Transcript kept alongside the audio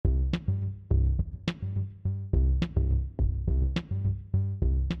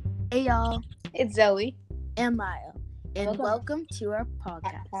Hey y'all, It's Zoe. and Maya, and Welcome. welcome to our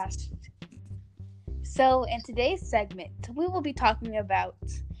podcast. So, in today's segment, we will be talking about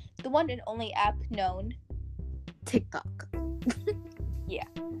the one and only app known. TikTok.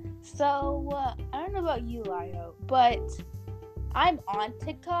 So, I don't know about you, Lio, but I'm on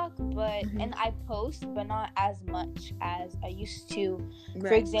TikTok, and I post, but not as much as I used to. For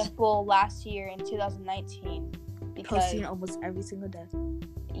Right. example, last year in 2019, because Posting almost every single day.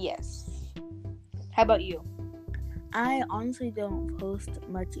 yes. How about you? I honestly don't post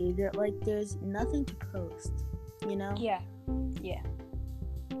much either. Like, there's nothing to post, you know? Yeah.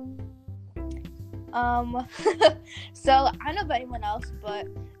 So I don't know about anyone else, but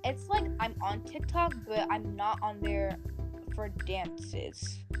it's like I'm on TikTok, but I'm not on there for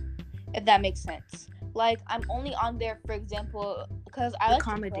dances. If that makes sense. Like I'm only on there, for example, because I like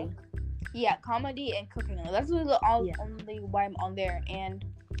comedy. to cook. Yeah, comedy and cooking. That's really only why I'm on there. And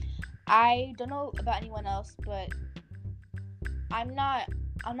I don't know about anyone else, but I'm not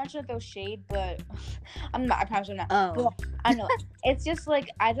trying to throw shade, but I'm not. I promise I'm not. Oh. Well, I know. It's just like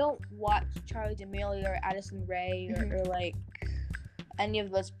I don't watch Charlie D'Amelio or Addison Rae or like any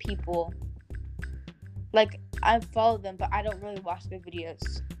of those people. Like I follow them, but I don't really watch their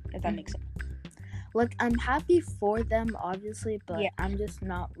videos. If that makes sense. Like, I'm happy for them, obviously, but Yeah. I'm just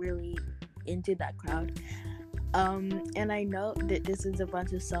not really into that crowd. And I know that this is about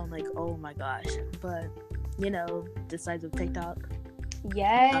to sound like, oh my gosh, but you know, the size of TikTok.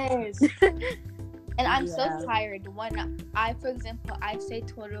 Yes. And I'm so Yeah. tired when for example, I say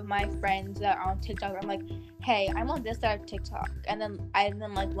to one of my friends that are on TikTok, I'm like, hey, I'm on this side of TikTok. And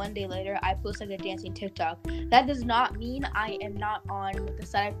then like 1 day later, I post like a dancing TikTok. That does not mean I am not on the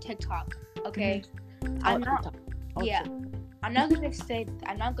side of TikTok, okay? I'm not, TikTok. yeah. I'm not gonna say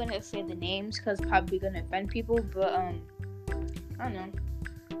the names because probably gonna offend people, but I don't know.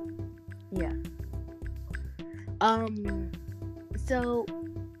 Yeah. So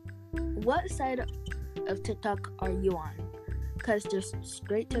what side of TikTok are you on? Because there's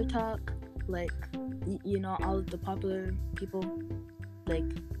straight TikTok, like you know, all of the popular people like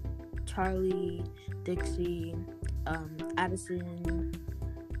Charlie, Dixie, Addison,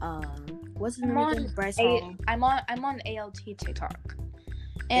 what's his name again? Bryce Hall. I'm on ALT TikTok.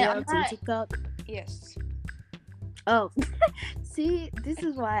 And ALT TikTok. Yes. Oh, see, this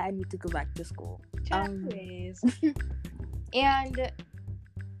is why I need to go back to school. Anyways. And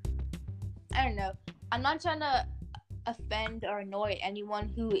I don't know. I'm not trying to offend or annoy anyone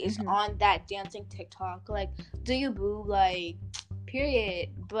who is on that dancing TikTok. Like, do you boo? Like, period.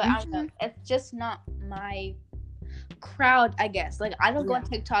 But I don't know. It's just not my crowd, I guess. Like, I don't go on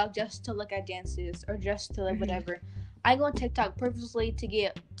TikTok just to look at dances or just to like whatever. I go on TikTok purposely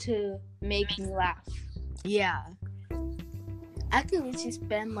to make me laugh. Yeah. I could literally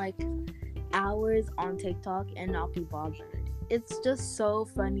spend like hours on TikTok and not be bothered. It's just so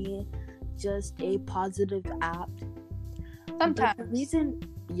funny. Just a positive app. Sometimes. But the reason,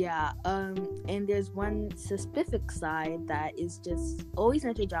 and there's one specific side that is just always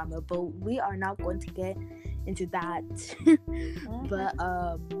into drama, but we are not going to get into that. But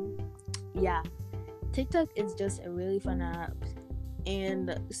yeah, TikTok is just a really fun app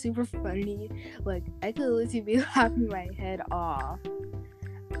and super funny. Like I could literally be laughing my head off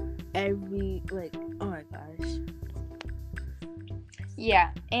every oh my gosh.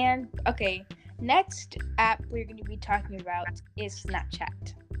 Yeah, and okay, next app we're going to be talking about is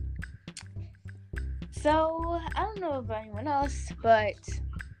Snapchat. So, I don't know about anyone else, but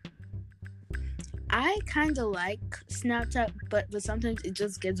I kind of like Snapchat, but sometimes it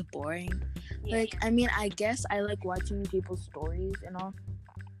just gets boring. Yeah. Like, I mean, I guess I like watching people's stories and all.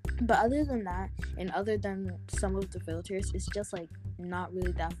 But other than that, and other than some of the filters, it's just, like, not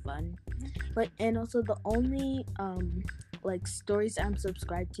really that fun. Like, and also the only, like, stories I'm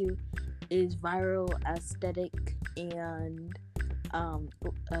subscribed to is Viral Aesthetic and,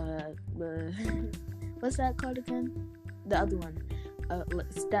 what's that called again? The other one.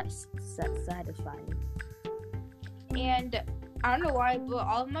 Satisfying. And I don't know why, but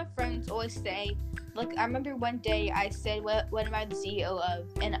all of my friends always say, like, I remember one day I said, what am I the CEO of?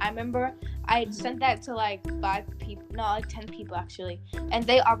 And I remember I sent that to like 5 people, no, like 10 people actually. And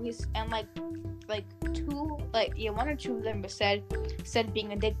they obviously, and like 1 or 2 of them said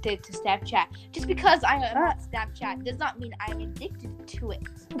being addicted to Snapchat. Just because I am on Snapchat does not mean I'm addicted to it.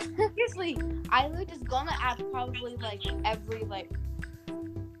 Seriously, I would just go on the app probably like every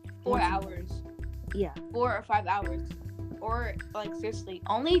 4 hours. Yeah. 4 or 5 hours. Or like seriously,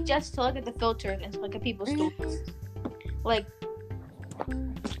 only just to look at the filters and to look at people's stories. Like,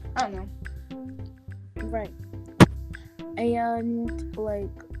 I don't know. Right. And like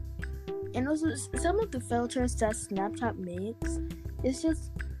And also, some of the filters that Snapchat makes, it's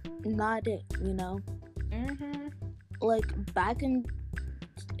just not it, you know? Like, back in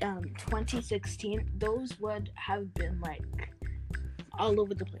 2016, those would have been, like, all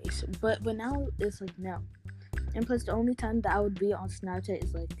over the place. But now, it's like, no. And plus, the only time that I would be on Snapchat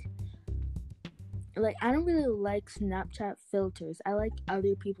is, like, I don't really like Snapchat filters. I like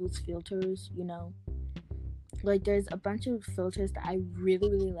other people's filters, you know? Like, there's a bunch of filters that I really,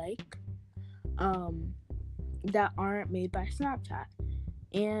 really like. That aren't made by Snapchat,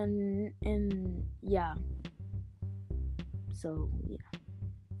 and yeah. So yeah.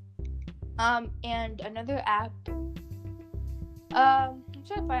 And another app. I'm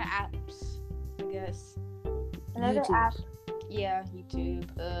trying to find apps. I guess another YouTube. app. Yeah, YouTube.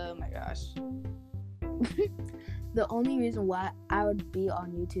 Oh my gosh. The only reason why I would be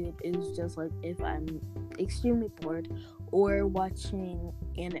on YouTube is just like if I'm extremely bored or watching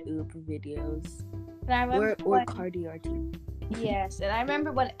Anna-Oop videos. Or Cardi RT. Yes, and I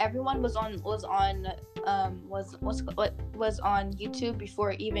remember when everyone was on YouTube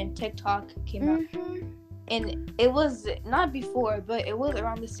before even TikTok came out. And it was not before, but it was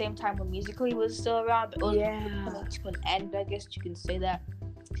around the same time when Musical.ly was still around. But it was coming to an end, I guess you can say that.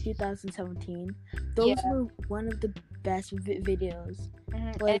 2017. Those were one of the best videos.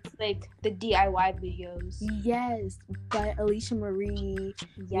 Like, it's like the DIY videos. Yes, by Alicia Marie,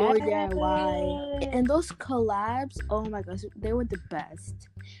 Lord DIY, and those collabs. Oh my gosh, they were the best.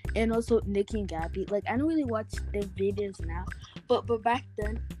 And also Nicki and Gabby. Like, I don't really watch their videos now, but back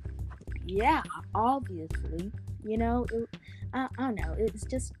then, yeah, obviously, you know, I don't know. It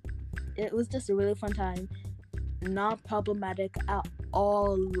was just a really fun time. Not problematic at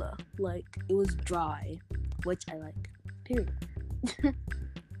all. Like, it was dry, which I like. Period.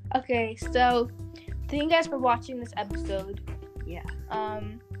 Okay, so thank you guys for watching this episode. Yeah.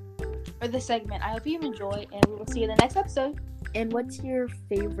 Or this segment. I hope you enjoy, and we will see you in the next episode. And what's your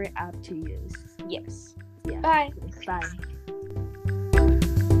favorite app to use? Yes. Yeah. Bye. Bye.